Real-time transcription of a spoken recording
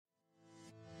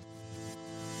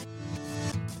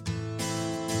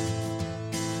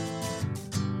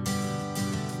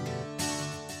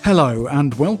Hello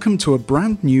and welcome to a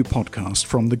brand new podcast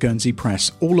from the Guernsey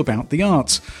Press, all about the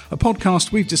arts. A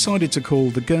podcast we've decided to call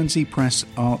the Guernsey Press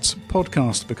Arts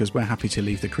Podcast because we're happy to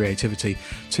leave the creativity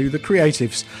to the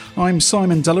creatives. I'm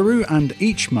Simon Delarue, and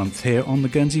each month here on the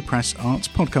Guernsey Press Arts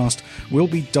Podcast we'll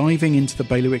be diving into the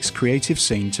bailiwick's creative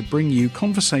scene to bring you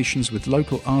conversations with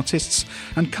local artists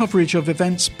and coverage of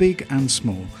events big and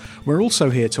small. We're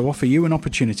also here to offer you an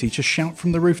opportunity to shout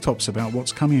from the rooftops about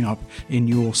what's coming up in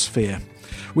your sphere.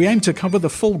 We aim to cover the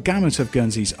full gamut of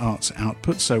Guernsey's arts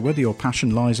output, so whether your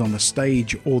passion lies on the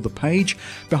stage or the page,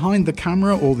 behind the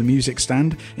camera or the music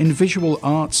stand, in visual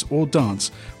arts or dance,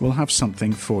 we'll have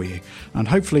something for you. And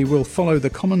hopefully we'll follow the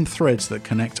common threads that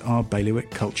connect our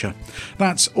bailiwick culture.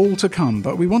 That's all to come,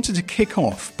 but we wanted to kick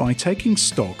off by taking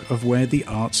stock of where the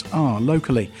arts are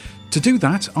locally. To do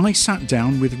that, I sat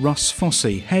down with Russ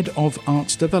Fossey, Head of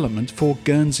Arts Development for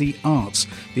Guernsey Arts,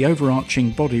 the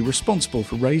overarching body responsible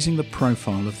for raising the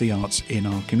profile of the arts in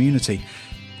our community.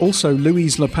 Also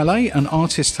Louise Lepelle, an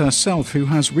artist herself who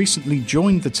has recently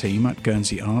joined the team at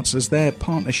Guernsey Arts as their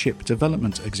Partnership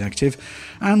Development Executive,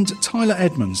 and Tyler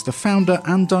Edmonds, the founder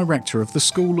and director of the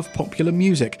School of Popular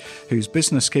Music, whose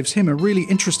business gives him a really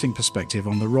interesting perspective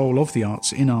on the role of the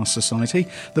arts in our society,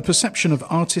 the perception of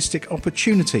artistic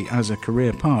opportunity as a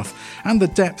career path, and the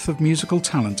depth of musical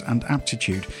talent and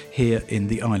aptitude here in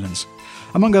the islands.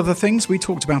 Among other things, we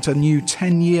talked about a new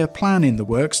 10-year plan in the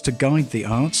works to guide the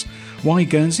arts, why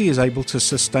Guernsey is able to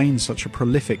sustain such a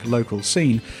prolific local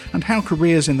scene, and how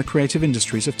careers in the creative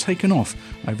industries have taken off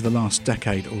over the last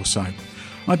decade or so.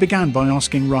 I began by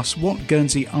asking Russ what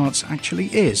Guernsey Arts actually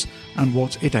is and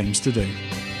what it aims to do.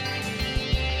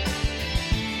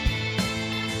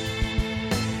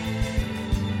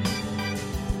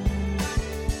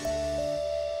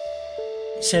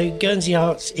 So Guernsey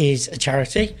Arts is a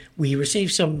charity. We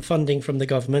receive some funding from the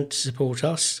government to support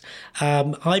us.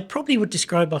 I probably would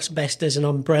describe us best as an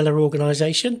umbrella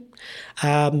organisation.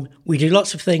 We do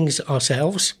lots of things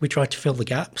ourselves. We try to fill the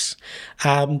gaps.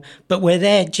 But we're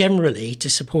there generally to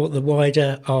support the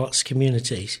wider arts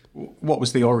communities. What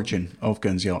was the origin of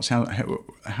Guernsey Arts?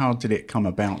 How did it come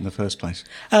about in the first place?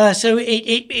 So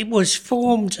it was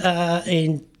formed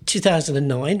in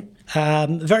 2009.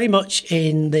 Very much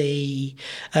in the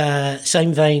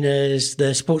same vein as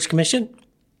the Sports Commission.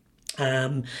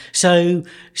 So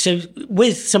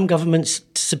with some government's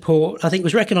support, I think it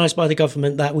was recognised by the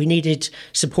government that we needed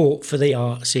support for the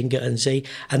arts in Guernsey,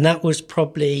 and that was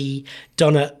probably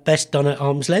best done at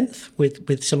arm's length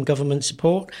with some government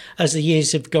support. As the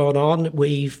years have gone on,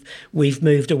 we've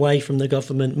moved away from the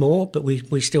government more, but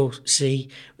we still see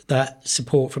that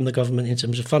support from the government in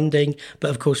terms of funding, but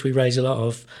of course we raise a lot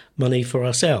of money for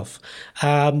ourselves.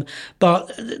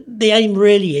 But the aim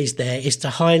really is to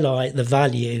highlight the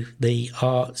value the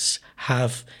arts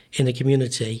have in the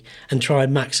community and try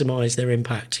and maximise their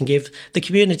impact and give the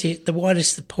community the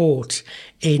widest support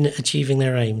in achieving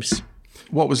their aims.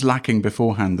 What was lacking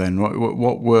beforehand then?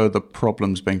 What were the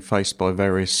problems being faced by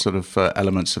various sort of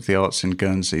elements of the arts in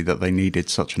Guernsey that they needed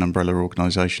such an umbrella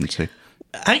organisation to?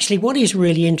 Actually, what is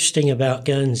really interesting about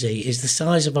Guernsey is the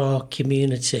size of our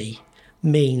community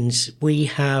means we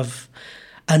have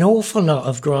an awful lot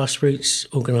of grassroots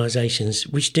organisations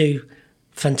which do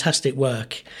fantastic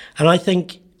work. And I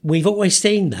think we've always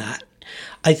seen that.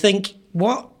 I think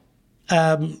what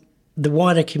the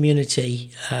wider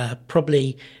community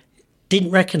probably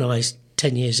didn't recognise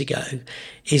 10 years ago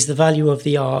is the value of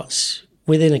the arts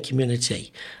within a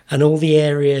community and all the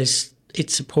areas it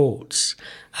supports.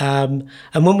 And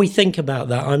when we think about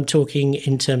that, I'm talking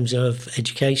in terms of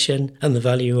education and the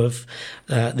value of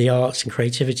the arts and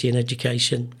creativity in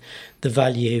education, the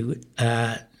value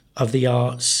of the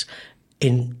arts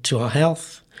into our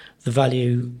health, the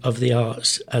value of the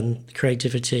arts and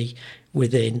creativity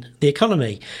within the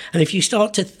economy. And if you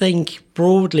start to think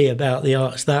broadly about the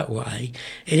arts that way,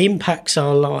 it impacts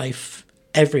our life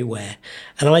everywhere.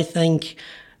 And I think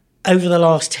over the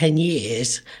last 10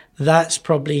 years, that's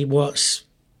probably what's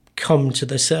come to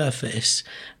the surface,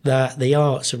 that the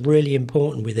arts are really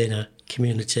important within a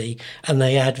community and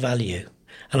they add value.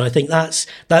 And I think that's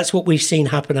what we've seen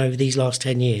happen over these last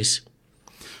 10 years.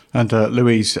 And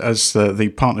Louise, as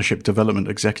the Partnership Development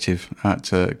Executive at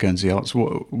Guernsey Arts,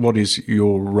 what is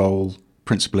your role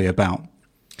principally about?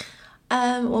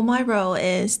 Well, my role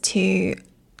is to,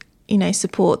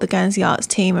 support the Guernsey Arts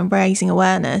team and raising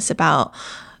awareness about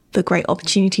the great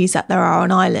opportunities that there are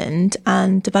on island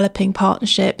and developing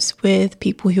partnerships with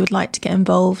people who would like to get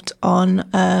involved on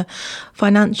a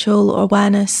financial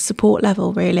awareness support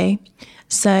level, really.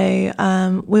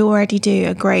 So we already do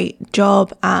a great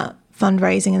job at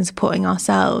fundraising and supporting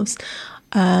ourselves.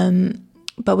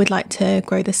 but we'd like to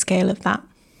grow the scale of that.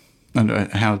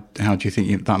 And how do you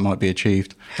think that might be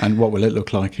achieved? And what will it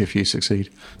look like if you succeed?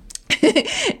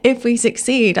 If we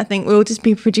succeed, I think we'll just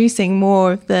be producing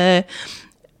more of the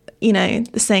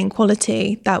same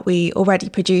quality that we already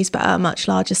produce, but at a much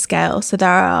larger scale. So there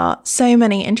are so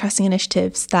many interesting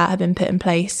initiatives that have been put in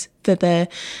place for the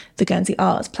Guernsey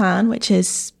Arts Plan, which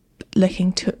is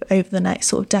looking to over the next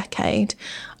sort of decade.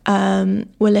 We're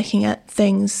looking at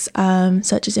things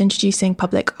such as introducing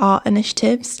public art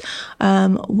initiatives.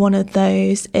 One of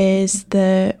those is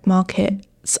the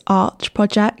Market's Arch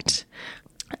project,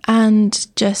 and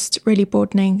just really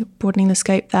broadening the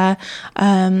scope there.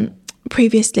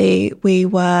 Previously, we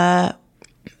were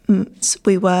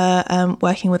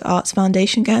working with Arts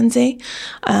Foundation Guernsey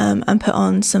and put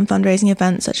on some fundraising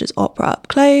events such as Opera Up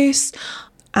Close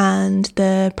and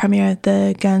the premiere of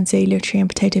the Guernsey Literary and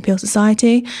Potato Peel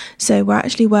Society. So we're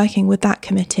actually working with that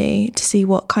committee to see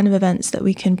what kind of events that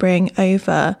we can bring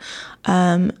over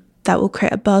that will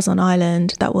create a buzz on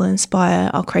island, that will inspire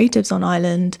our creatives on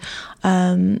island,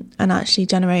 and actually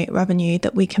generate revenue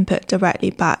that we can put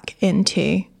directly back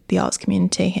into the arts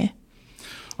community here.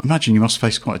 I imagine you must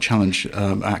face quite a challenge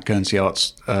at Guernsey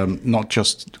Arts, not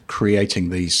just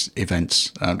creating these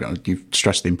events. You've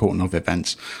stressed the importance of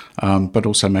events, but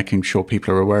also making sure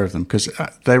people are aware of them, because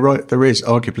there is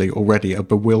arguably already a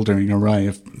bewildering array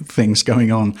of things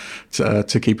going on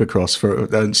to keep across.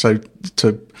 So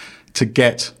to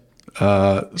get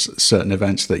certain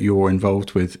events that you're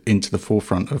involved with into the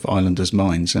forefront of islanders'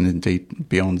 minds and indeed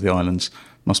beyond the islands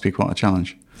must be quite a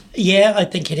challenge. Yeah, I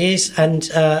think it is. And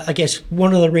I guess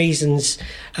one of the reasons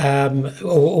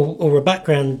or a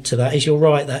background to that is you're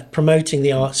right, that promoting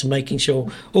the arts and making sure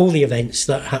all the events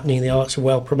that are happening in the arts are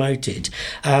well promoted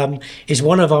is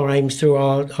one of our aims through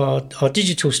our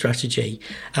digital strategy.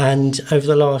 And over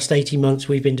the last 18 months,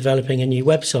 we've been developing a new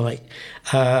website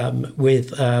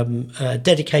with a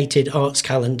dedicated arts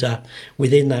calendar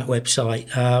within that website.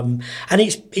 And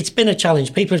it's been a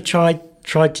challenge. People have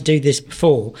tried to do this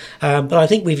before, but I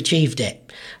think we've achieved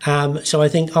it. So I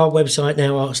think our website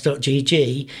now,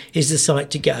 arts.gg, is the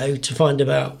site to go to find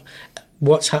about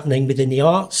what's happening within the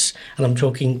arts, and I'm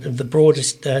talking of the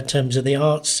broadest terms of the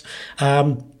arts.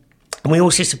 And we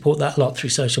also support that a lot through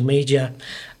social media.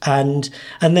 And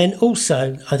then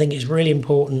also, I think it's really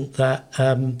important that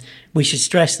we should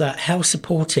stress that how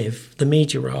supportive the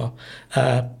media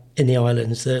are in the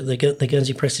islands. The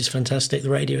Guernsey Press is fantastic, the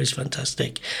radio is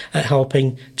fantastic at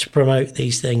helping to promote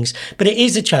these things. But it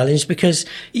is a challenge because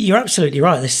you're absolutely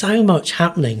right, there's so much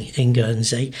happening in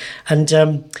Guernsey. And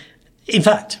in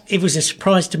fact, it was a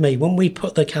surprise to me when we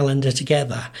put the calendar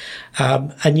together,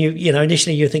 and you know,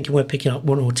 initially you're thinking we're picking up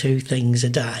one or two things a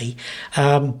day.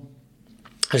 I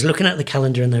was looking at the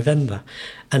calendar in November,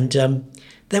 and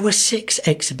there were 6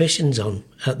 exhibitions on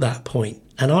at that point.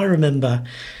 And I remember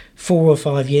 4 or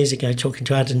 5 years ago talking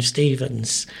to Adam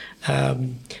Stevens,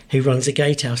 who runs the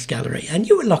Gatehouse Gallery, and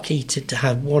you were lucky to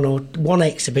have one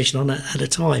exhibition on at a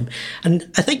time.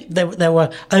 And I think there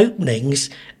were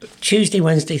openings Tuesday,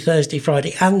 Wednesday, Thursday,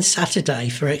 Friday and Saturday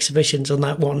for exhibitions on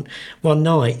that one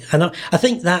night. And I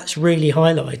think that's really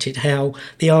highlighted how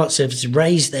the Arts Service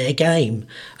raised their game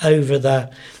over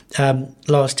the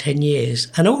last 10 years,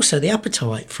 and also the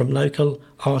appetite from local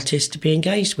artists to be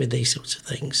engaged with these sorts of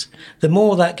things. The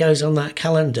more that goes on that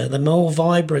calendar, the more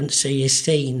vibrancy is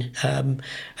seen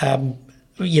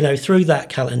through that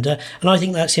calendar. And I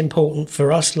think that's important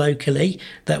for us locally,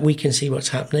 that we can see what's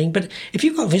happening. But if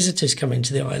you've got visitors coming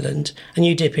to the island and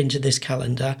you dip into this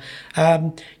calendar,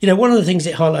 one of the things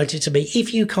it highlighted to me,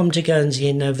 if you come to Guernsey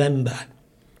in November,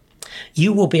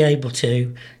 you will be able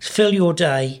to fill your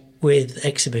day with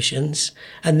exhibitions,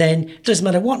 and then it doesn't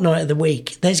matter what night of the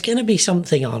week, there's going to be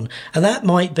something on, and that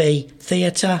might be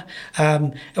theatre,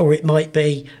 or it might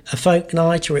be a folk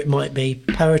night, or it might be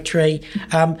poetry,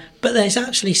 but there's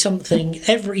actually something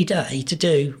every day to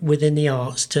do within the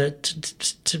arts to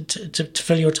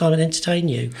fill your time and entertain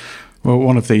you. Well,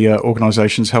 one of the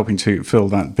organisations helping to fill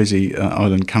that busy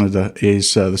island calendar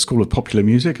is the School of Popular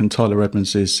Music, and Tyler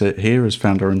Edmonds is here as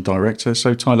founder and director.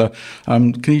 So, Tyler,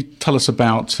 can you tell us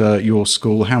about your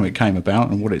school, how it came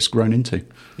about and what it's grown into?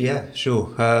 Yeah,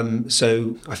 sure.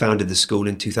 So I founded the school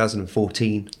in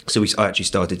 2014. So I actually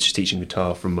started just teaching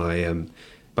guitar from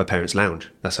my parents' lounge.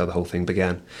 That's how the whole thing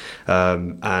began.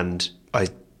 And I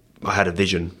had a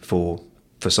vision for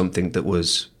for something that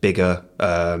was bigger.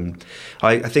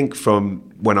 I think from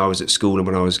when I was at school and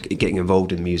when I was getting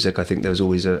involved in music, I think there was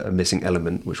always a missing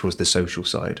element, which was the social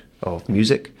side of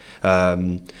music,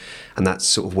 and that's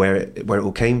sort of where it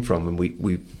all came from. And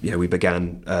we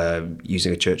began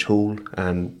using a church hall,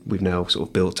 and we've now sort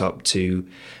of built up to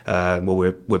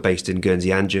we're based in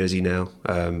Guernsey and Jersey now,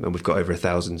 and we've got over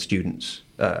 1,000 students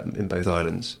in both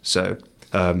islands. So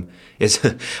it's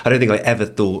I don't think I ever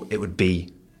thought it would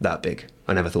be that big.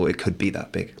 I never thought it could be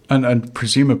that big. And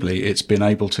presumably it's been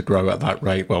able to grow at that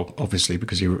rate, well, obviously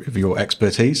because of your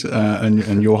expertise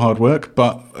and your hard work,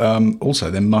 but also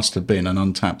there must have been an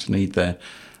untapped need there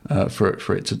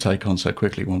for it to take on so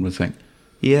quickly, one would think.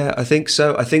 Yeah, I think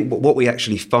so. I think what we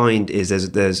actually find is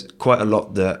there's quite a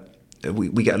lot that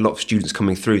we get a lot of students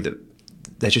coming through that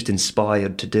they're just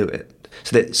inspired to do it.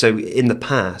 So in the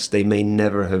past, they may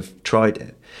never have tried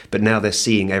it, but now they're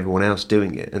seeing everyone else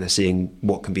doing it, and they're seeing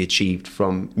what can be achieved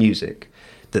from music,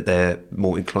 that they're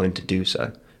more inclined to do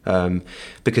so.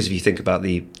 Because if you think about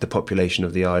the population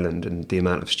of the island and the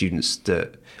amount of students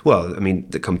that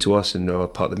come to us and are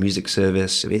part of the music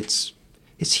service, it's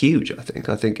huge, I think.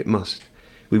 I think it must.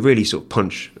 We really sort of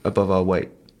punch above our weight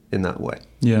in that way.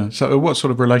 Yeah. So what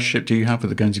sort of relationship do you have with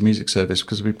the Guernsey Music Service?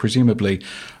 Because presumably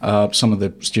some of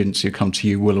the students who come to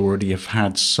you will already have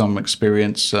had some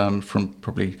experience from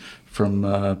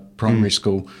primary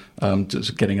school,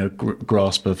 getting a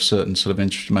grasp of certain sort of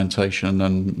instrumentation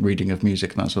and reading of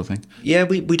music and that sort of thing. Yeah,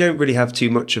 we don't really have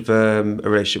too much of a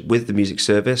relationship with the Music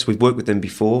Service. We've worked with them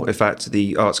before. In fact,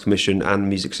 the Arts Commission and the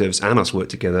Music Service and us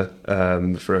worked together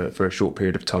for a short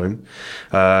period of time.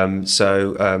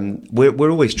 So we're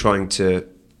always trying to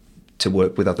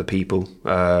work with other people,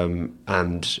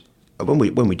 and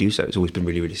when we do so, it's always been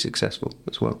really, really successful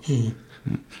as well. Mm.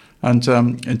 Yeah. And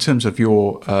in terms of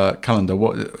your calendar,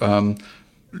 what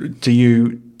do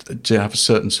you have a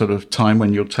certain sort of time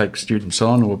when you'll take students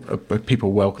on, or are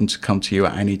people welcome to come to you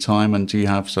at any time? And do you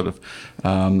have sort of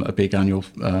a big annual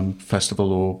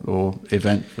festival or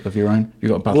event of your own?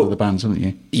 You've got Battle of the Bands, haven't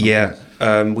you? Yeah,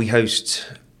 we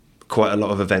host quite a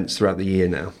lot of events throughout the year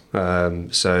now.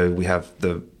 So we have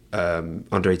the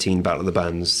under-18 Battle of the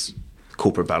Bands,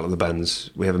 corporate Battle of the Bands.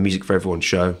 We have a Music for Everyone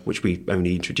show, which we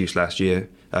only introduced last year.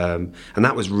 And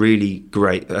that was really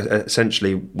great.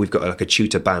 Essentially, we've got like a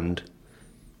tutor band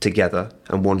together,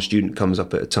 and one student comes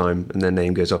up at a time and their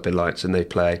name goes up in lights and they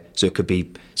play. So it could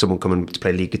be someone coming to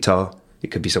play lead guitar,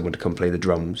 it could be someone to come play the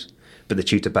drums, but the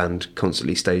tutor band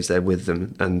constantly stays there with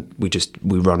them, and we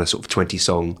run a sort of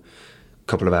 20-song,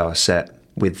 couple of hour set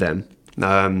with them.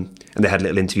 And they had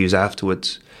little interviews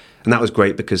afterwards. And that was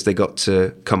great because they got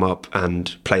to come up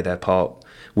and play their part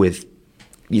with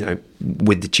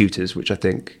the tutors, which I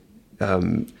think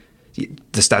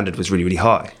the standard was really, really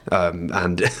high. And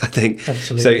I think,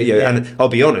 absolutely, so, and I'll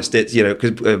be honest, it's,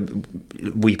 because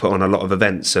we put on a lot of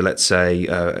events. So let's say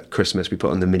at Christmas, we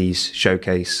put on the Minis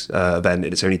Showcase event,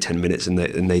 and it's only 10 minutes, and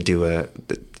they do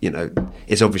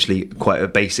it's obviously quite a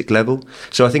basic level.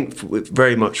 So I think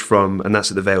very much and that's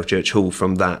at the Vale Church Hall,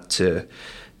 from that to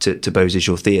Bowes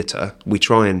Visual Theatre, we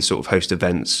try and sort of host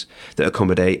events that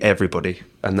accommodate everybody,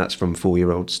 and that's from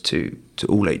 4-year-olds to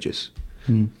all ages.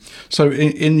 Mm. So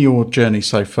in your journey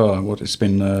so far, it's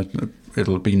been,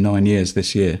 it'll be 9 years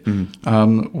this year,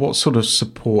 what sort of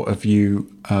support have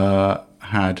you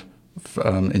had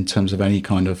in terms of any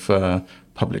kind of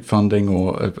public funding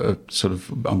or sort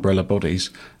of umbrella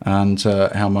bodies, and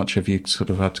how much have you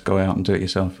sort of had to go out and do it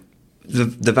yourself?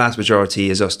 The vast majority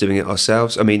is us doing it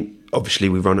ourselves. I mean, obviously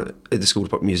we run it. The School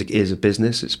of Pop Music is a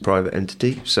business; it's a private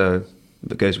entity, so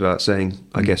it goes without saying,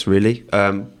 I guess, really.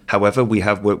 However, we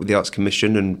have worked with the Arts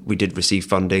Commission, and we did receive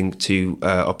funding to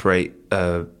operate,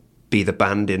 be the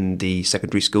band in the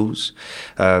secondary schools.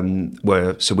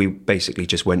 So we basically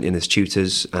just went in as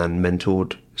tutors and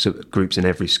mentored groups in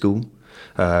every school,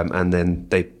 and then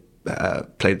they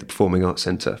played at the Performing Arts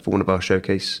Centre for one of our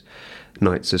showcase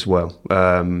nights as well.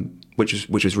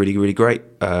 Which was really, really great.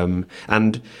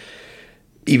 And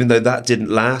even though that didn't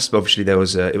last, obviously there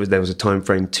was a time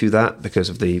frame to that because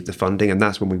of the funding, and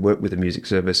that's when we worked with the Music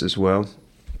Service as well.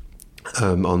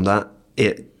 On that,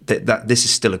 this is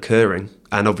still occurring,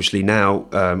 and obviously now,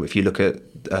 if you look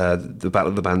at the Battle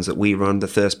of the Bands that we run, the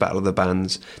Thirst Battle of the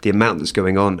Bands, the amount that's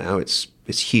going on now, it's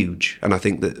huge, and I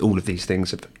think that all of these things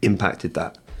have impacted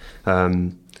that.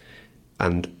 And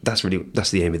that's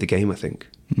the aim of the game, I think.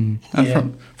 Mm.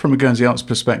 And from a Guernsey Arts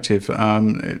perspective,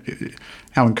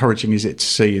 how encouraging is it to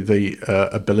see the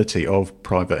ability of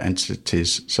private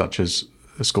entities such as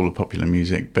the School of Popular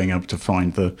Music being able to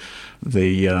find the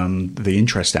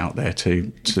interest out there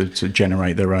to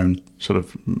generate their own sort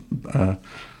of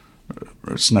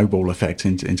snowball effect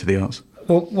into the arts?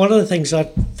 Well, one of the things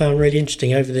I've found really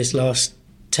interesting over this last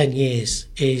 10 years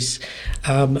is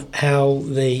how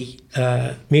the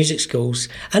music schools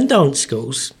and dance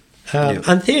schools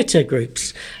and theatre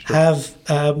groups have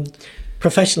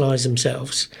professionalised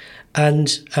themselves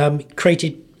and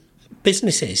created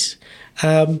businesses.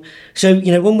 So,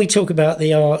 when we talk about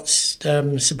the arts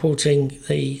supporting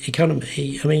the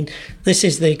economy, I mean, this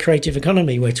is the creative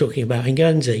economy we're talking about in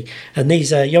Guernsey. And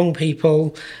these are young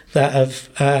people that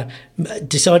have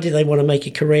decided they want to make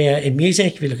a career in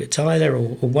music. If you look at Tyler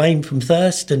or Wayne from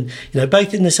Thirst, and,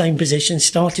 both in the same position,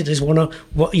 started as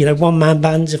one-man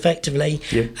bands effectively,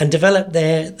 and developed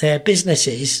their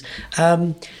businesses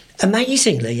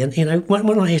amazingly. And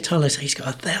when I hear Tyler say he's got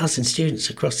 1,000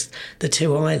 students across the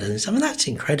two islands, I mean, that's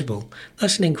incredible.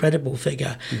 That's an incredible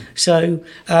figure. So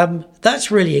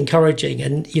that's really encouraging.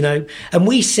 And and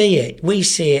we see it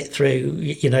through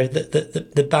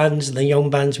the bands and the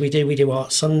young bands we do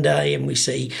Art Sunday, and we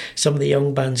see some of the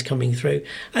young bands coming through,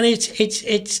 and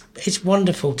it's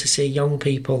wonderful to see young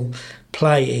people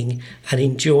playing and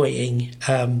enjoying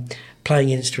playing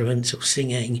instruments or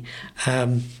singing,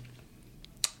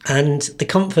 and the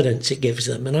confidence it gives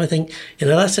them. And I think,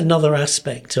 that's another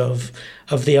aspect of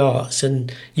the arts,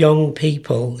 and young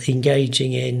people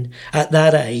engaging in, at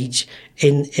that age,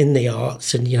 in the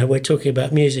arts. And, we're talking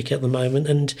about music at the moment.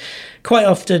 And quite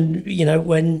often,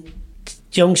 when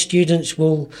young students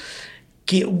will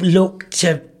look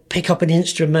to pick up an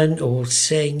instrument or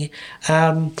sing,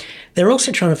 they're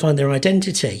also trying to find their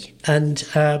identity. And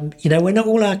we're not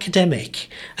all academic,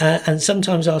 and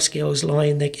sometimes our skills lie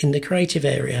in the creative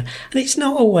area, and it's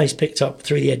not always picked up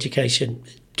through the education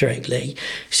directly.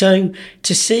 So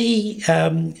to see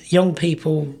young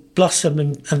people blossom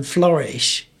and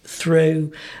flourish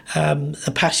through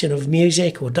a passion of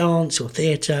music or dance or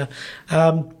theatre,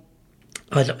 I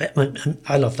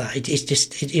love that. It's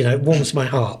just, it warms my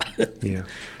heart. Yeah,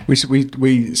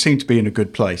 we seem to be in a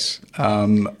good place,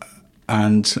 and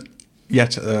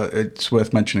yet it's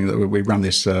worth mentioning that we ran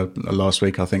this last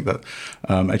week. I think that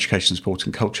Education, Sport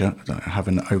and Culture have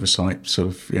an oversight, sort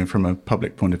of, from a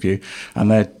public point of view,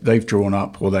 and they've drawn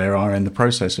up, or they are in the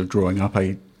process of drawing up,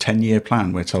 a 10-year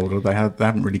plan, we're told, or they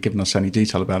haven't really given us any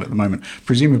detail about it at the moment.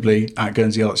 Presumably at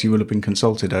Guernsey Arts you will have been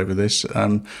consulted over this.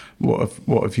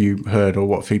 What have you heard, or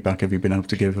what feedback have you been able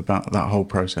to give about that whole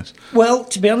process? Well,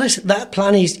 to be honest, that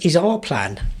plan is our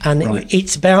plan, and right.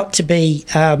 it's about to be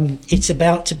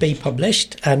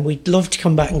published, and we'd love to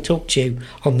come back and talk to you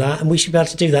on that, and we should be able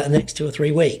to do that in the next 2 or 3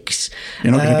 weeks.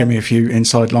 You're not going to give me a few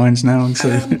inside lines now and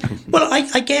say well,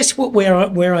 I guess what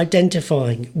we're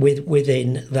identifying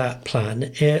within that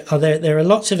plan there are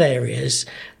lots of areas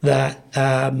that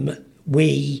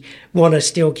we want to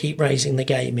still keep raising the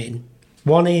game in.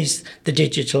 One is the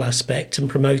digital aspect and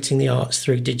promoting the arts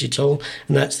through digital,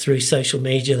 and that's through social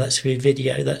media, that's through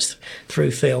video, that's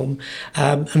through film.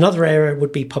 Another area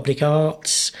would be public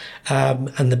arts,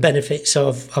 and the benefits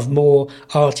of more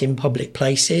art in public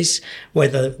places,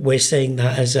 whether we're seeing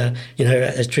that as a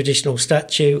traditional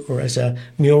statue, or as a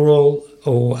mural,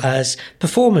 or as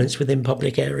performance within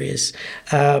public areas.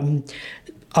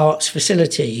 Arts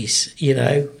facilities,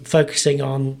 focusing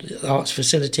on arts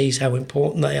facilities, how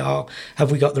important they are. Have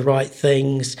we got the right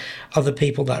things? Are the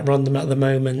people that run them at the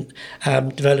moment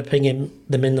developing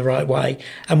them in the right way?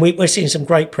 And we're seeing some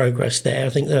great progress there. I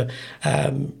think the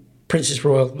Princess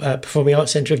Royal Performing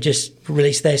Arts Centre have just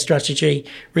released their strategy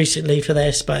recently for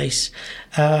their space.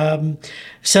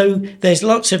 So there's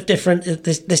lots of different.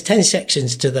 There's 10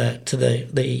 sections to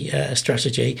the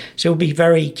strategy. So we'll be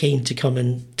very keen to come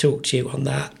and talk to you on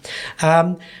that.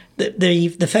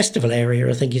 The festival area,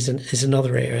 I think, is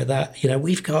another area that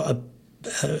we've got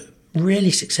a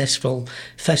really successful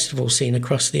festival scene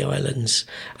across the islands.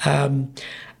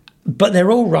 But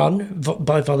they're all run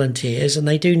by volunteers, and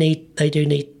they do need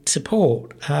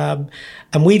support. And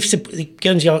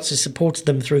Guernsey Arts has supported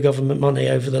them through government money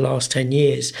over the last 10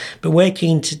 years. But we're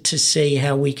keen to see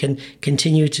how we can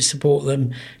continue to support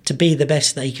them to be the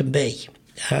best they can be.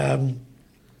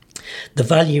 The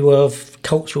value of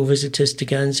cultural visitors to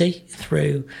Guernsey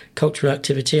through cultural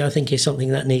activity, I think, is something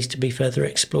that needs to be further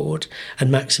explored and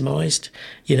maximised.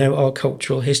 Our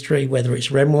cultural history, whether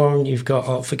it's Renoir, and you've got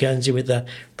Art for Guernsey with the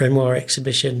Renoir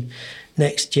exhibition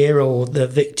next year, or the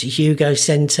Victor Hugo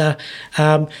Centre.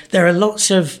 We've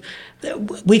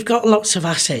got lots of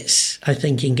assets, I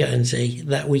think, in Guernsey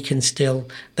that we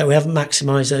haven't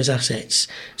maximised those assets.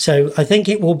 So I think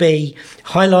it will be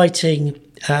highlighting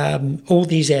all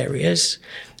these areas,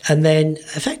 and then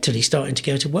effectively starting to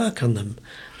go to work on them.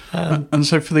 And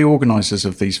so for the organisers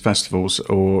of these festivals,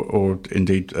 or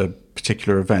indeed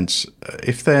particular events,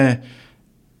 if they're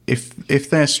if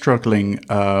they're struggling,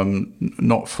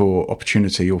 not for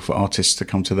opportunity or for artists to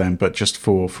come to them, but just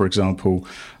for example,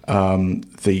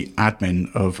 the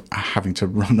admin of having to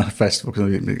run a festival,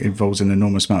 because it involves an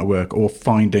enormous amount of work, or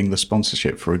finding the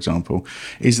sponsorship, for example,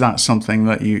 is that something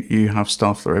that you have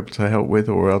staff that are able to help with,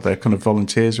 or are there kind of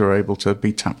volunteers who are able to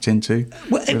be tapped into?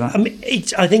 Well, I mean,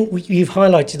 I think you've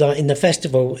highlighted that in the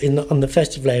festival, on the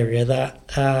festival area, that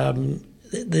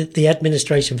the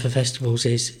administration for festivals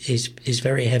is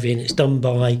very heavy, and it's done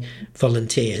by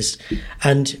volunteers.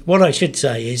 And what I should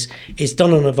say is it's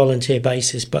done on a volunteer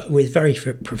basis, but with very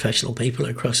professional people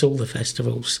across all the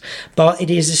festivals. But it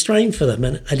is a strain for them,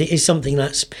 and it is something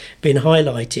that's been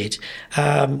highlighted.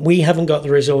 We haven't got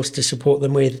the resource to support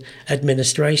them with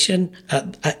administration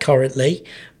at currently,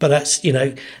 but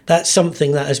that's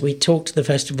something that, as we talk to the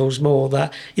festivals more,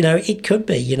 that it could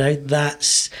be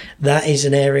that is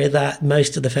an area that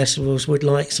most of the festivals would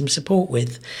like some support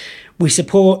with. We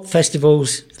support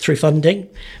festivals through funding.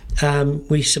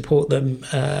 We support them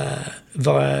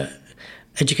via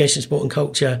education, sport and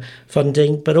culture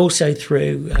funding, but also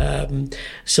through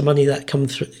some money that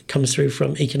comes through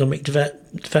from economic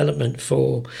development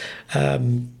for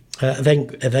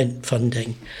event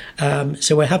funding.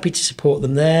 So we're happy to support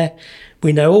them there.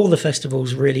 We know all the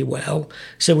festivals really well,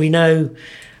 so we know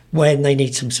when they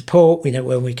need some support. We know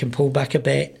when we can pull back a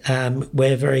bit.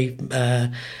 We're very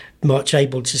much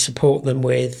able to support them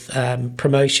with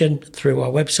promotion through our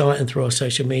website and through our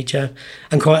social media.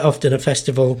 And quite often a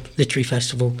literary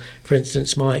festival, for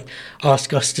instance, might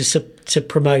ask us to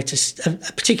promote a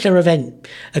particular event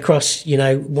across,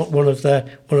 one of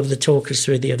the talkers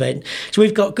through the event. So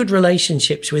we've got good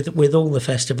relationships with all the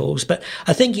festivals. But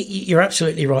I think you're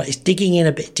absolutely right. It's digging in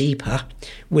a bit deeper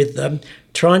with them,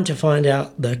 trying to find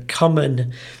out the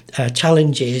common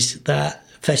challenges that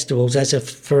festivals,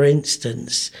 for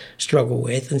instance, struggle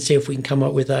with, and see if we can come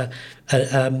up with a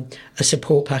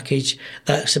support package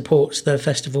that supports the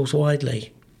festivals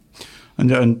widely.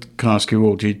 And can I ask you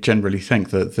all, do you generally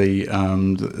think that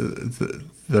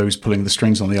those pulling the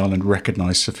strings on the island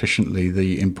recognise sufficiently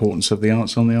the importance of the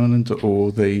arts on the island,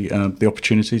 or the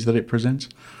opportunities that it presents?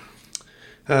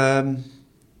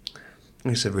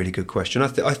 It's a really good question. I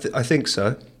think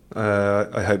so.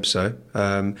 I hope so.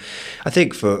 I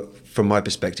think from my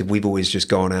perspective, we've always just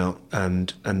gone out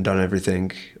and done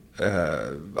everything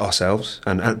ourselves,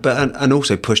 and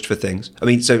also pushed for things. I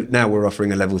mean, so now we're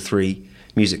offering a level 3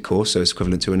 music course, so it's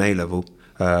equivalent to an A level,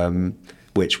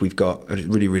 which we've got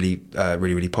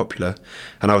really popular.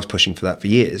 And I was pushing for that for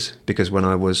years, because when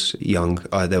I was young,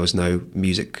 there was no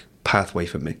music pathway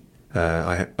for me.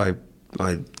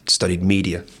 I studied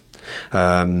media,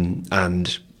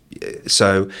 and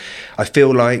so I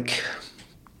feel like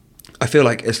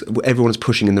everyone's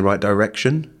pushing in the right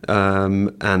direction,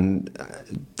 and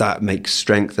that makes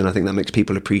strength, and I think that makes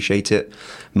people appreciate it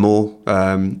more.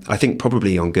 I think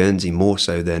probably on Guernsey more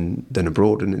so than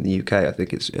abroad and in the UK. I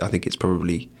think it's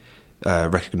probably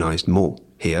recognised more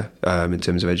here in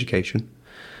terms of education,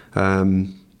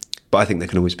 but I think there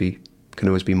can always be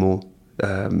more,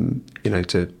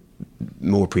 to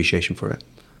more appreciation for it.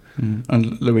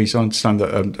 And Louise, I understand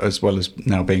that as well as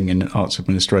now being in arts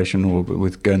administration or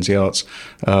with Guernsey Arts,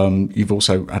 you've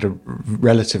also had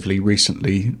relatively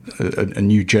recently a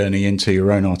new journey into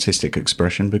your own artistic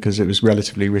expression, because it was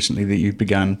relatively recently that you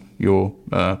began your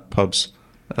pub's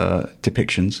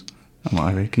depictions.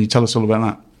 Can you tell us all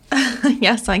about that?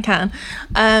 Yes, I can.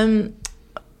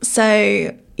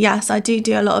 So yes, I do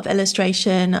a lot of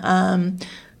illustration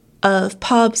of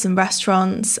pubs and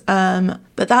restaurants,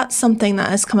 but that's something that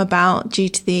has come about due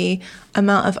to the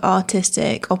amount of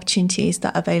artistic opportunities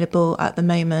that are available at the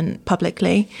moment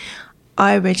publicly.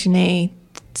 I originally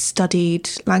studied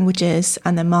languages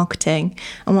and then marketing,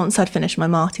 and once I'd finished my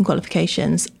marketing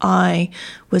qualifications, I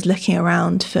was looking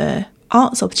around for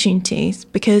arts opportunities,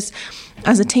 because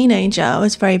as a teenager I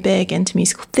was very big into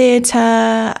musical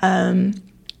theatre,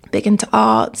 big into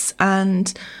arts,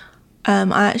 and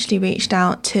I actually reached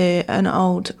out to an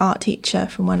old art teacher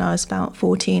from when I was about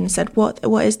 14 and said, what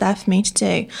is there for me to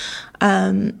do?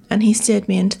 And he steered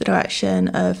me into the direction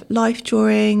of life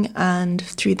drawing, and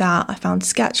through that I found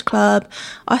Sketch Club.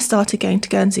 I started going to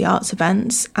Guernsey Arts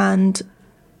events, and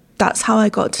that's how I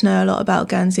got to know a lot about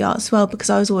Guernsey Arts as well, because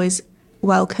I was always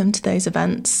welcome to those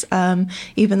events,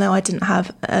 even though I didn't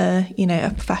have a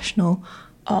professional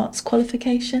arts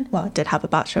qualification. Well, I did have a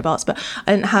Bachelor of Arts, but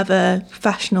I didn't have a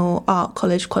professional art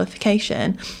college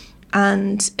qualification.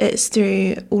 And it's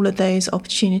through all of those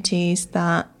opportunities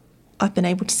that I've been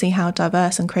able to see how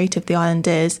diverse and creative the island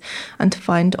is, and to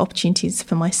find opportunities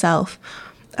for myself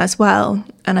as well.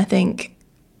 And I think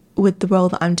with the role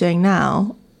that I'm doing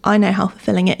now, I know how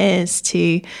fulfilling it is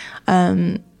to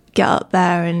get up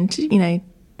there and, you know,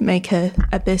 make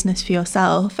a business for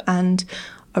yourself. And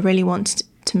I really want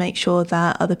to make sure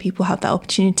that other people have that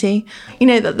opportunity, you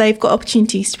know, that they've got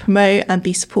opportunities to promote and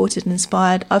be supported and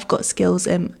inspired. I've got skills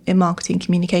in marketing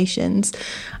communications,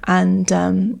 and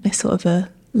it's sort of a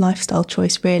lifestyle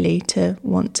choice really to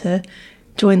want to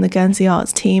join the Guernsey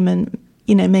Arts team and,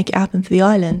 you know, make it happen for the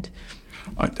island.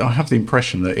 I have the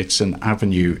impression that it's an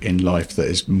avenue in life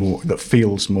that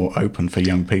feels more open for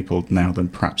young people now than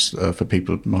perhaps for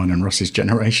people mine and Ross's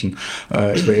generation.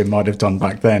 It might have done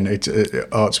back then.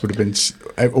 Arts would have been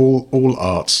all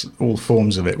arts, all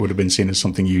forms of it would have been seen as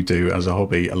something you do as a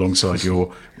hobby alongside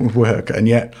your work, and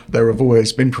yet there have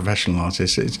always been professional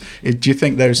artists. Do you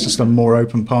think there's just a more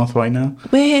open pathway now?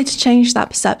 We're here to change that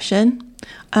perception.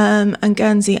 And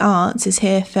Guernsey Arts is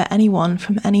here for anyone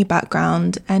from any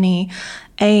background, any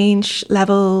age,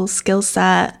 level, skill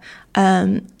set.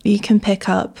 You can pick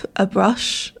up a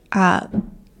brush at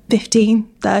 15,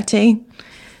 13,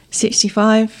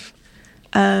 65,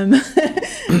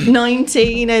 90.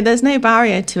 You know, there's no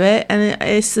barrier to it. And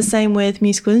it's the same with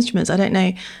musical instruments. I don't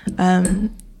know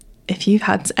if you've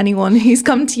had anyone who's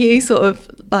come to you sort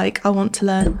of like, I want to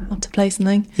learn how to play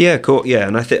something. Yeah, cool. Yeah,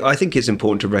 and I think it's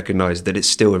important to recognise that it's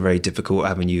still a very difficult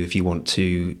avenue if you want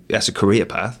to, as a career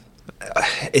path.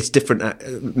 It's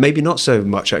different, maybe not so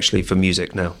much actually for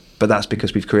music now, but that's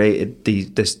because we've created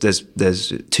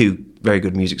there's two very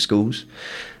good music schools.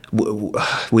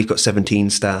 We've got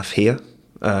 17 staff here,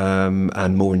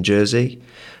 and more in Jersey.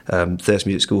 Thirst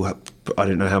Music School, I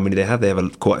don't know how many they have. They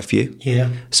have quite a few. Yeah.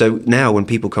 So now when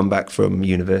people come back from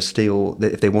university, or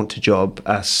if they want a job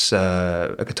as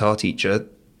a guitar teacher,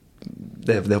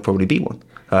 there'll probably be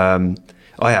one.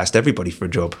 I asked everybody for a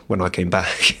job when I came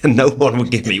back, and no one would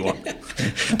give me one.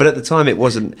 But at the time, it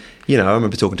wasn't, you know, I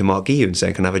remember talking to Mark Guillou and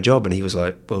saying, can I have a job? And he was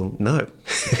like, well, no.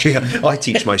 I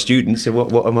teach my students, so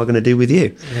what am I going to do with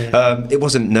you? Yeah. It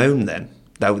wasn't known then.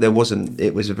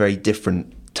 It was a very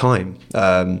different time.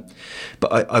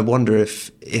 But I wonder if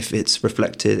it's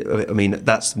reflected. I mean,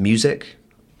 that's music.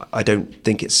 I don't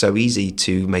think it's so easy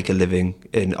to make a living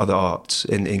in other arts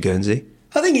in Guernsey.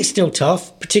 I think it's still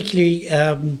tough, particularly,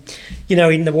 you know,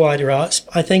 in the wider arts.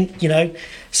 I think, you know,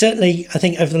 certainly, I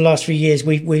think over the last few years,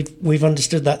 we've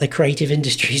understood that the creative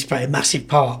industries play a massive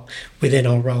part within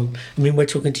our role. I mean, we're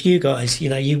talking to you guys. You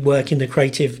know, you work in the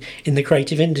creative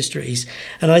industries,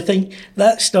 and I think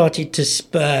that started to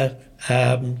spur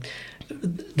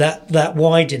that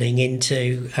widening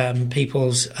into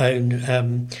people's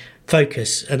own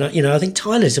focus. And you know, I think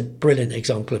Tyler's a brilliant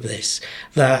example of this.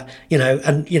 That, you know,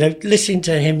 and you know, listening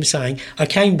to him saying, I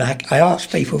came back, I asked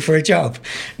people for a job,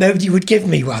 nobody would give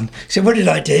me one, so what did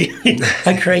I do?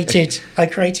 I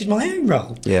created my own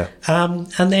role. Yeah.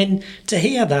 And then to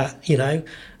hear that, you know,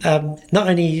 not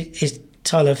only is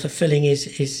Tyler fulfilling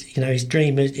his you know, his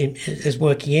dream as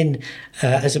working in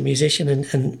as a musician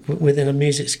and within a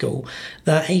music school,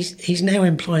 that he's now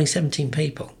employing 17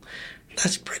 people.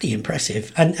 That's pretty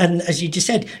impressive. And as you just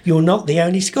said, you're not the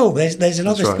only school. There's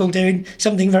another school doing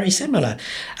something very similar.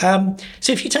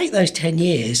 So if you take those 10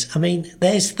 years, I mean,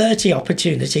 there's 30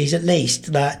 opportunities at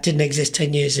least that didn't exist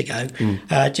 10 years ago,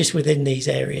 just within these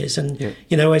areas. And,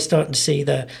 you know, we're starting to see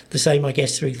the same, I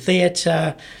guess, through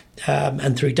theatre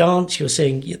and through dance. You're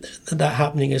seeing that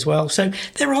happening as well. So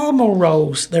there are more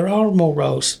roles. There are more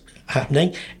roles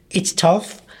happening. It's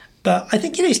tough, but I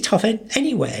think it is tough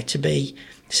anywhere to be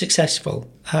successful.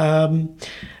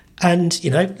 And you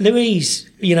know, Louise,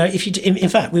 you know, if you in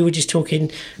fact, we were just talking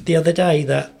the other day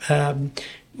that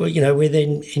well, you know,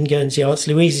 within Guernsey Arts,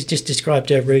 Louise has just described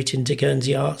her route into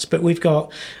Guernsey Arts, but we've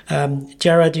got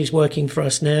Jared, who's working for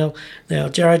us now.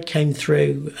 Jared came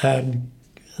through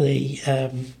the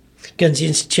Guernsey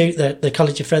Institute, the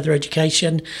College of Further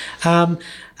Education,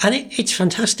 and it's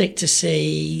fantastic to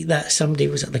see that somebody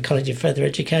was at the College of Further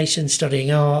Education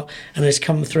studying art and has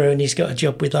come through, and he's got a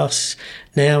job with us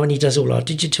now, and he does all our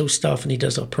digital stuff and he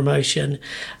does our promotion.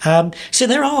 So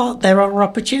there are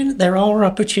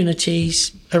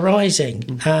opportunities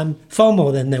arising, far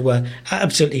more than there were.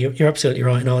 You're absolutely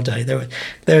right. In our day,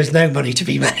 there was no money to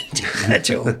be made at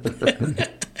all.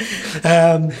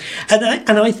 And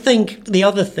I think the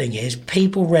other thing is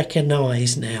people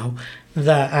recognise now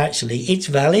that actually it's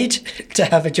valid to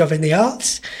have a job in the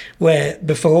arts, where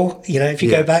before, you know, if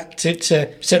you go back to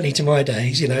certainly to my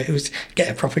days, you know, it was get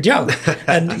a proper job.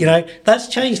 And, you know, that's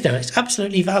changed now. It's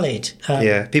absolutely valid.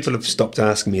 Yeah, people have stopped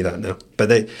asking me that now.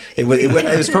 But it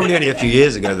was probably only a few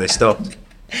years ago they stopped.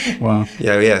 Wow.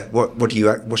 Yeah. What's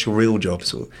your real job?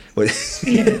 So,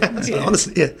 honestly,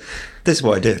 this is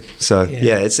what I do. So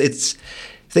it's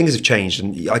things have changed,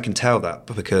 and I can tell that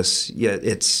because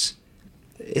it's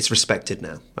respected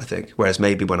now, I think. Whereas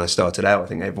maybe when I started out, I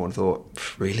think everyone thought,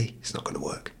 really, it's not going to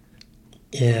work.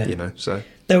 Yeah, So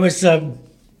there was a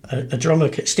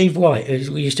drummer, Steve White,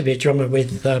 who used to be a drummer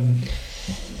with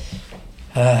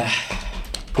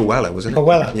Paul Weller, wasn't it? Paul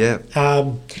Weller. Yeah.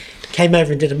 Came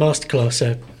over and did a masterclass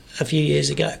a few years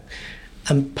ago,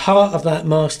 and part of that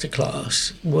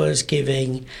masterclass was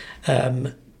giving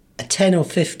a 10 or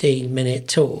 15 minute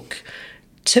talk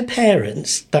to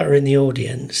parents that were in the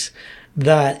audience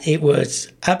that it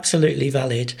was absolutely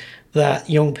valid that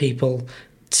young people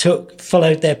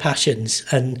followed their passions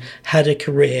and had a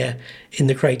career in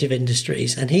the creative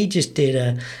industries. And he just did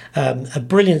a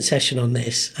brilliant session on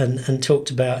this and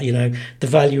talked about, the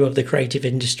value of the creative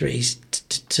industries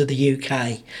to the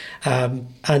UK,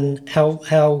 and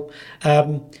how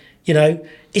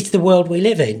it's the world we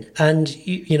live in, and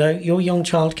your young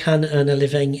child can earn a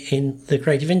living in the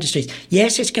creative industries.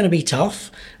 Yes, it's going to be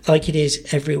tough, like it is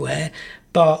everywhere,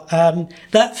 but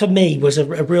that for me was a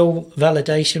real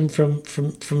validation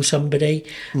from somebody,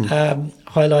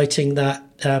 highlighting that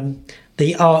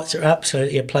the arts are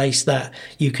absolutely a place that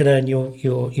you can earn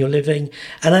your living,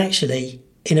 and actually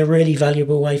in a really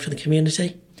valuable way for the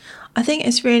community. I think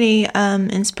it's really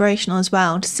inspirational as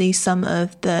well to see some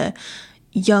of the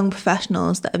young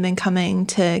professionals that have been coming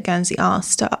to Guernsey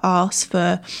Arts to ask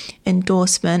for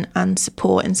endorsement and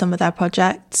support in some of their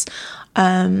projects.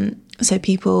 So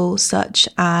people such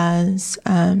as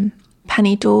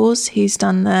Penny Dawes, who's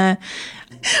done the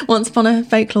Once Upon a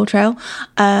Folklore Trail,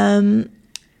 and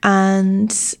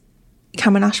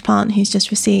Cameron Ashplant, who's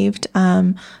just received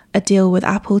a deal with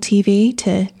Apple TV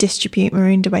to distribute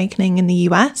Marooned Awakening in the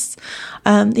US.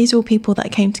 These are all people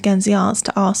that came to Guernsey Arts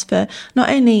to ask for not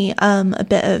only a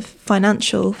bit of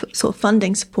financial sort of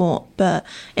funding support, but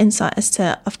insight as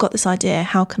to, I've got this idea,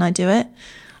 how can I do it?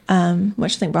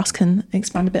 Which I think Russ can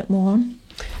expand a bit more on.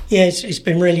 Yeah, it's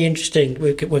been really interesting.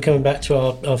 We're coming back to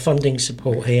our funding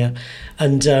support here.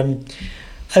 And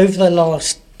over the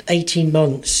last 18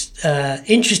 months,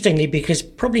 interestingly, because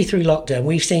probably through lockdown,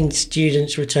 we've seen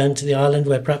students return to the island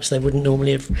where perhaps they wouldn't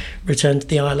normally have returned to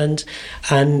the island.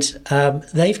 And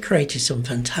they've created some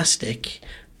fantastic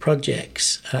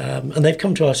projects, and they've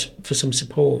come to us for some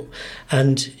support.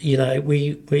 And,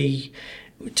 we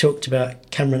talked about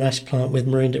Cameron Ashplant with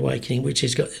Marooned Awakening, which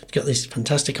has got this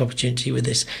fantastic opportunity with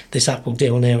this Apple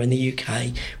deal now in the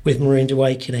UK with Marooned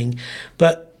Awakening.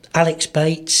 But Alex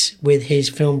Bates with his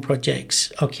film projects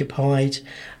Occupied,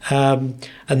 and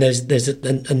there's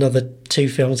another two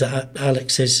films that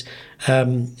Alex has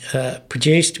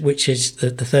produced, which is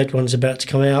the third one's about to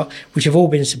come out, which have all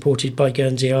been supported by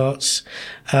Guernsey Arts.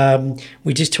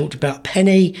 We just talked about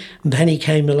Penny, and Penny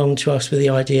came along to us with the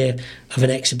idea of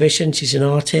an exhibition. She's an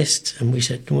artist, and we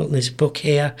said, well, there's a book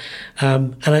here,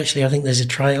 and actually I think there's a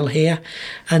trail here.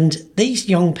 And these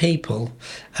young people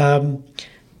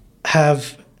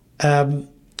have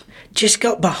just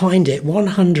got behind it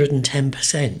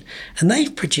 110%, and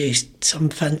they've produced some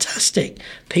fantastic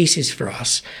pieces for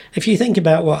us. If you think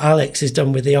about what Alex has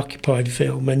done with the Occupied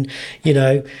film, and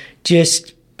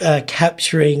just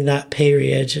capturing that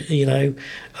period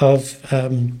of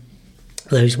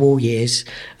those war years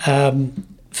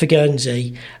for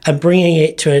Guernsey and bringing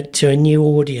it to a new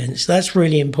audience, that's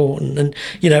really important. And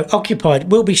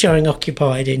Occupied, we'll be showing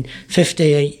Occupied in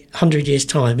 50, 100 years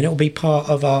time, and it will be part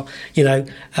of our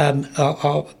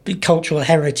our cultural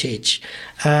heritage,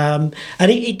 and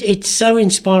it's so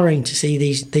inspiring to see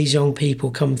these young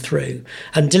people come through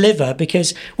and deliver,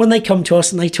 because when they come to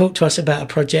us and they talk to us about a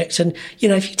project, and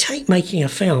if you take making a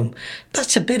film,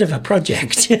 that's a bit of a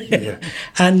project. Yeah.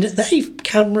 And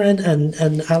Cameron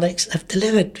and Alex have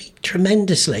delivered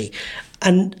tremendously.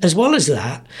 And as well as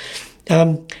that,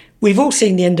 we've all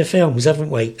seen the end of films,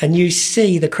 haven't we? And you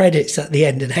see the credits at the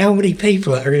end and how many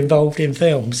people are involved in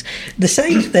films. The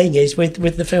same thing is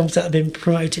with the films that have been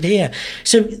promoted here.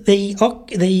 So the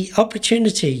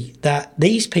opportunity that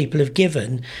these people have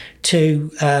given to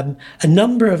a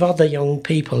number of other young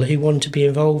people who want to be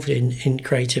involved in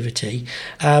creativity,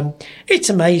 it's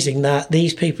amazing that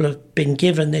these people have been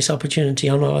given this opportunity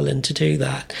on Ireland to do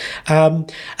that.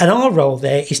 And our role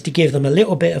there is to give them a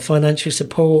little bit of financial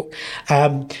support,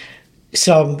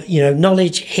 some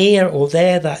knowledge here or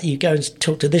there, that you go and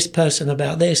talk to this person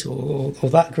about this or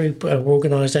that group or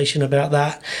organisation about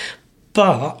that.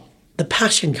 But the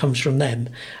passion comes from them,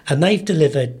 and they've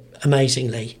delivered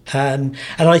amazingly. And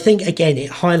I think, again, it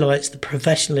highlights the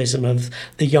professionalism of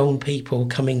the young people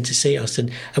coming to see us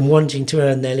and wanting to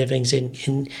earn their livings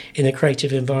in a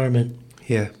creative environment.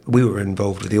 Yeah, we were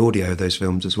involved with the audio of those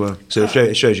films as well. So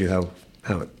it shows you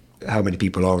how how many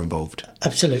people are involved.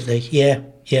 Absolutely, yeah.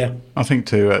 I think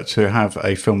to have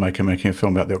a filmmaker making a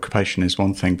film about the occupation is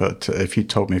one thing, but if you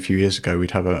told me a few years ago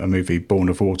we'd have a movie, Born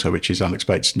of Water, which is Alex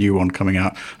Bates' new one coming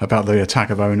out about the attack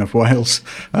of Owen of Wales,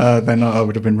 then I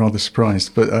would have been rather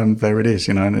surprised. But there it is,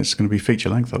 and it's going to be feature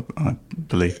length, I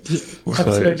believe. Yeah,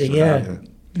 absolutely, yeah.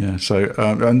 Yeah, so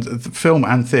and the film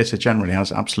and theatre generally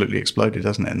has absolutely exploded,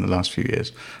 hasn't it, in the last few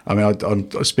years? I mean, I'm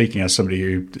speaking as somebody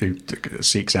who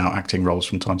seeks out acting roles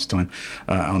from time to time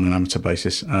on an amateur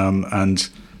basis, and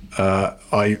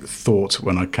I thought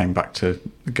when I came back to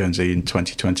Guernsey in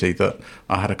 2020 that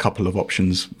I had a couple of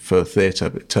options for theatre,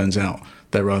 but it turns out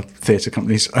there are theatre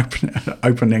companies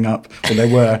opening up, or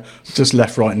they were, just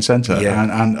left, right and centre,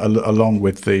 and along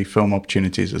with the film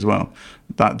opportunities as well.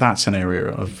 That's an area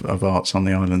of arts on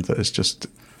the island that has just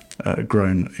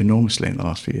grown enormously in the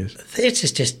last few years.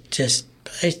 Theatre's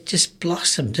just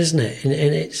blossomed, isn't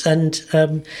it?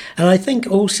 And I think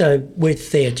also with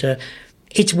theatre,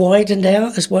 it's widened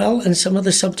out as well, and some of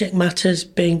the subject matters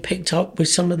being picked up with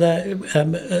some of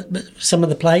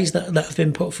the plays that have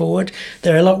been put forward.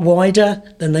 They're a lot wider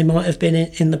than they might have been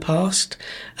in the past,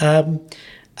 and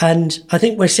I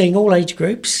think we're seeing all age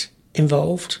groups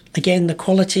involved. Again, the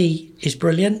quality is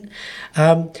brilliant,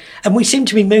 and we seem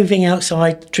to be moving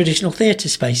outside traditional theatre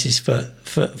spaces for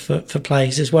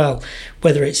plays as well.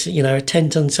 Whether it's a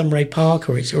tent on Sunray Park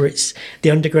or it's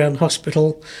the underground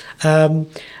hospital.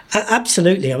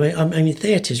 Absolutely. I mean,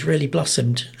 theatre's really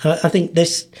blossomed. I think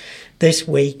this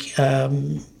week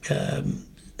the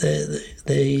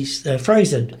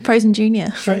Frozen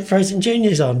Junior. Frozen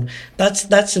Junior's on.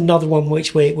 That's another one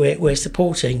which we're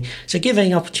supporting. So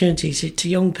giving opportunities to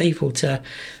young people to,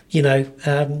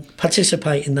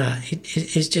 participate in that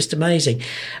is just amazing.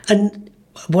 And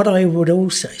what I would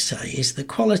also say is the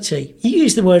quality. You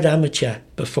used the word amateur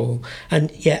before, and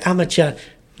amateur,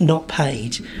 not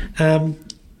paid.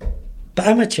 But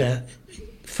amateur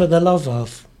for the love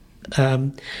of.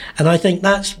 And I think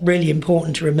that's really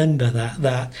important to remember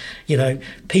that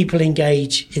people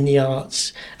engage in the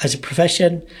arts as a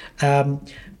profession,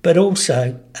 but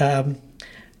also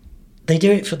they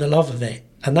do it for the love of it.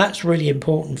 And that's really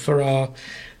important for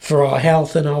our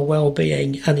health and our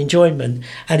well-being and enjoyment.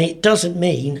 And it doesn't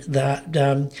mean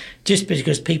that just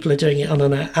because people are doing it on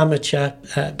an amateur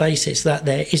basis that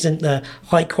there isn't the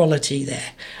high quality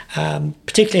there,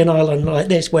 particularly an island like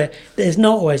this where there's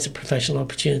not always a professional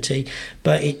opportunity,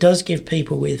 but it does give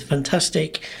people with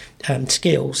fantastic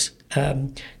skills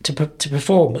to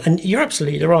perform. And you're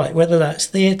absolutely right, whether that's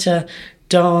theatre,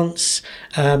 dance,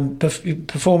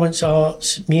 performance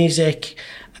arts, music.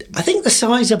 I think the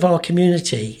size of our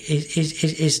community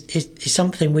is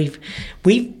something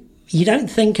you don't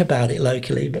think about it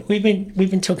locally, but we've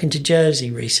been talking to Jersey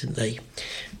recently,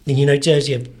 and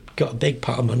Jersey have got a big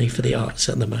pot of money for the arts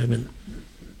at the moment.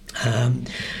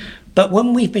 But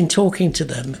when we've been talking to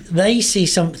them, they see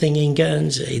something in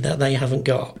Guernsey that they haven't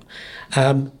got,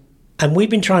 and we've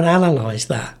been trying to analyse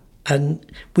that, and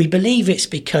we believe it's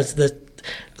because the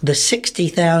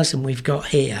 60,000 we've got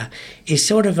here is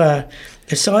sort of the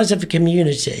size of a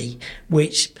community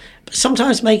which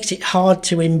sometimes makes it hard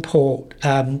to import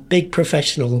big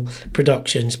professional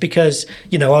productions because,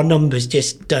 our numbers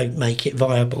just don't make it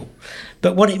viable.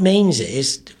 But what it means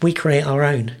is we create our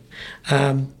own.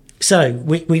 So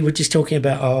we were just talking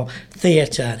about our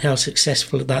theatre and how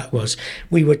successful that was.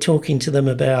 We were talking to them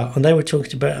about, and they were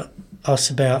talking about us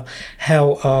about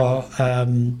how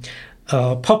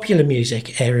our popular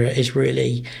music area is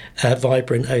really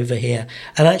vibrant over here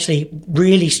and actually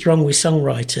really strong with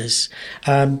songwriters.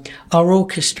 Our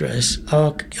orchestras,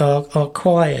 our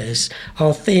choirs,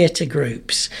 our theatre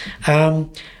groups, and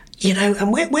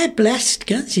we're blessed.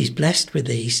 Guernsey's blessed with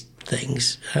these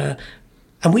things.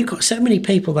 And we've got so many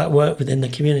people that work within the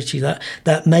community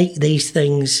that make these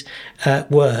things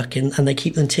work and they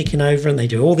keep them ticking over and they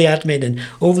do all the admin and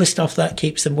all the stuff that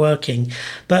keeps them working.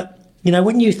 But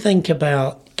when you think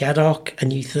about Gaddock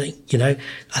and you think, I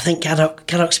think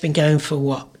Gaddock's been going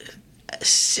for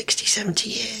 60, 70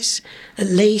 years at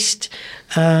least.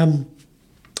 We've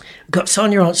got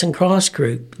Sonia Arts and Crafts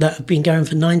Group that have been going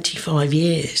for 95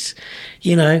 years.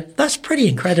 That's pretty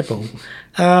incredible.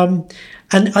 And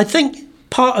I think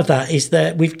part of that is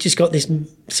that we've just got this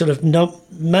sort of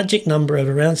magic number of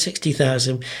around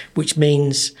 60,000, which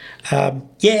means,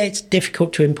 it's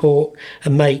difficult to import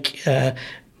and make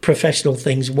professional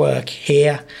things work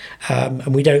here,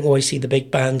 and we don't always see the big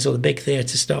bands or the big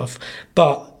theatre stuff,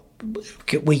 but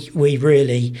we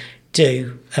really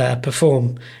do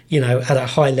perform, at a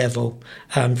high level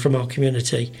from our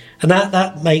community, and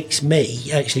that makes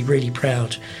me actually really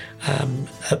proud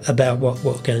about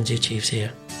what Guernsey achieves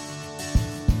here.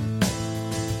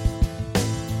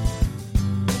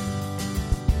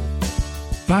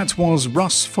 That was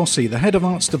Russ Fossey, the Head of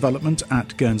Arts Development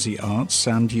at Guernsey Arts,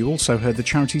 and you also heard the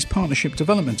charity's Partnership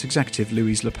Development Executive,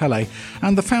 Louise Lepelle,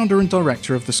 and the founder and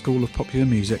director of the School of Popular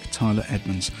Music, Tyler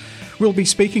Edmonds. We'll be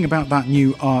speaking about that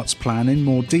new arts plan in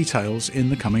more details in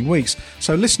the coming weeks,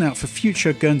 so listen out for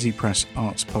future Guernsey Press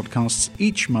Arts podcasts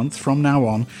each month from now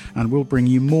on, and we'll bring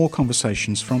you more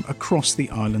conversations from across the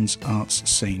island's arts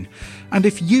scene. And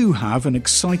if you have an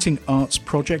exciting arts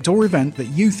project or event that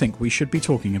you think we should be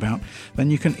talking about,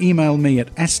 then you can email me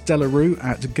at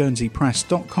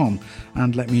sdelarue@guernseypress.com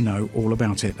and let me know all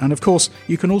about it. And of course,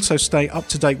 you can also stay up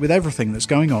to date with everything that's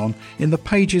going on in the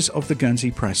pages of the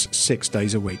Guernsey Press 6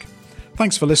 days a week.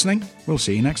 Thanks for listening. We'll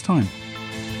see you next time.